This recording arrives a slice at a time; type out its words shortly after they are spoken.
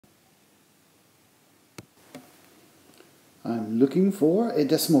I'm looking for a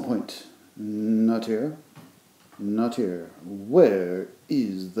decimal point. Not here. Not here. Where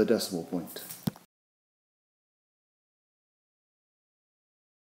is the decimal point?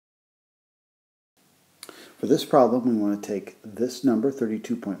 For this problem, we want to take this number,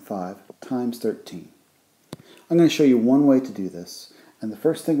 32.5, times 13. I'm going to show you one way to do this. And the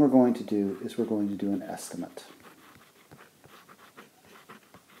first thing we're going to do is we're going to do an estimate.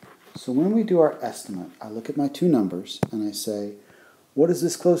 So when we do our estimate, I look at my two numbers and I say, what is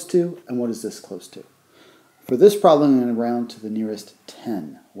this close to and what is this close to? For this problem, I'm going to round to the nearest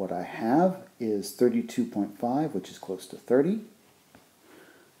 10. What I have is 32.5, which is close to 30,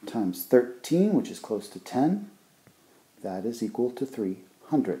 times 13, which is close to 10. That is equal to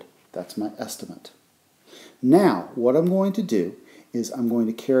 300. That's my estimate. Now, what I'm going to do is I'm going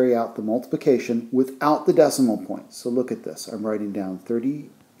to carry out the multiplication without the decimal point. So look at this. I'm writing down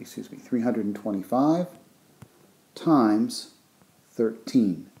 325 times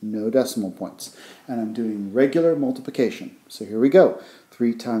 13. No decimal points. And I'm doing regular multiplication. So here we go.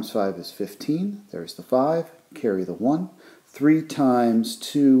 3 times 5 is 15. There's the 5. Carry the 1. 3 times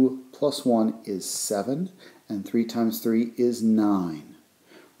 2 plus 1 is 7. And 3 times 3 is 9.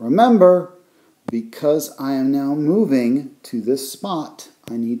 Remember, because I am now moving to this spot,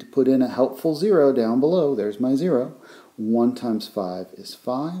 I need to put in a helpful 0 down below. There's my 0. 1 times 5 is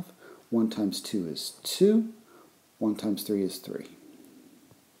 5. 1 times 2 is 2. 1 times 3 is 3.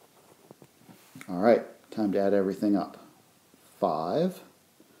 All right, time to add everything up. 5,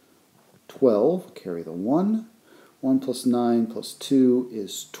 12, carry the 1. 1 plus 9 plus 2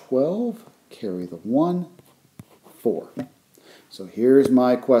 is 12. Carry the 1. 4. So here's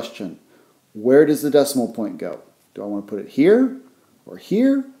my question. Where does the decimal point go? Do I want to put it here, or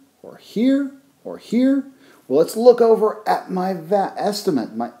here, or here, or here? Well, let's look over at my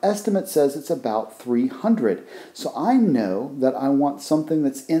estimate. My estimate says it's about 300. So I know that I want something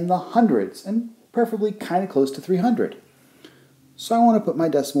that's in the hundreds, and preferably kind of close to 300. So I want to put my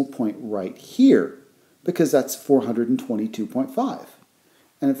decimal point right here, because that's 422.5.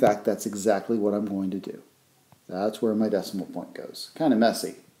 And in fact, that's exactly what I'm going to do. That's where my decimal point goes. Kind of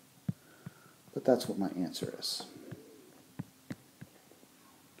messy, but that's what my answer is.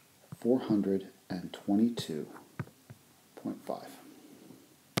 422.5.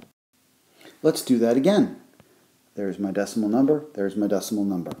 Let's do that again. There's my decimal number. There's my decimal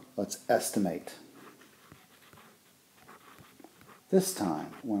number. Let's estimate. This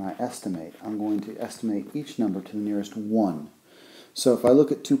time, when I estimate, I'm going to estimate each number to the nearest 1. So if I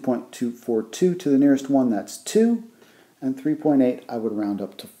look at 2.242 to the nearest 1, that's 2. And 3.8, I would round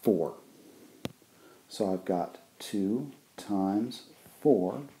up to 4. So I've got 2 times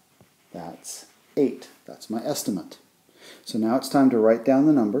 4, that's 8. That's my estimate. So now it's time to write down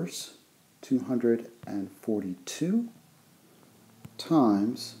the numbers. 242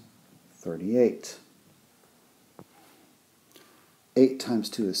 times 38. 8 times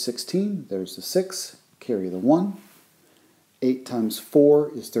 2 is 16. There's the 6. Carry the 1. 8 times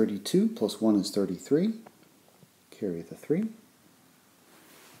 4 is 32, plus 1 is 33. Carry the 3.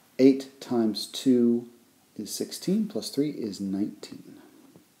 8 times 2 is 16, plus 3 is 19.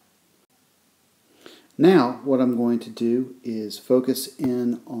 Now, what I'm going to do is focus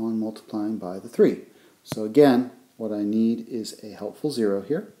in on multiplying by the 3. So again, what I need is a helpful 0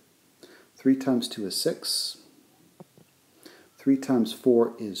 here. 3 times 2 is 6. 3 times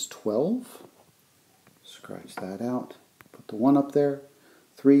 4 is 12. Scratch that out. Put the 1 up there.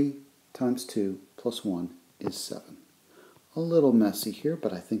 3 times 2 plus 1 is 7. A little messy here,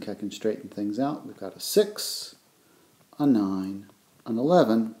 but I think I can straighten things out. We've got a 6, a 9, an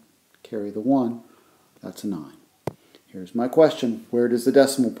 11. Carry the 1. That's a 9. Here's my question. Where does the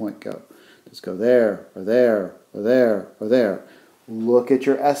decimal point go? Does it go there, or there, or there, or there? Look at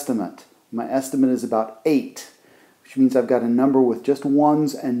your estimate. My estimate is about 8, which means I've got a number with just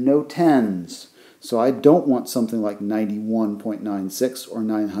 1s and no 10s. So I don't want something like 91.96 or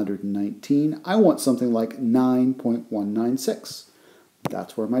 919. I want something like 9.196.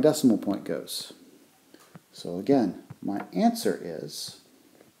 That's where my decimal point goes. So again, my answer is,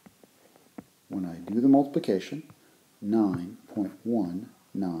 when I do the multiplication,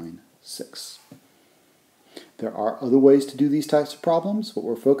 9.196. There are other ways to do these types of problems, but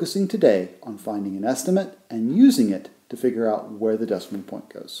we're focusing today on finding an estimate and using it to figure out where the decimal point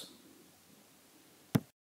goes.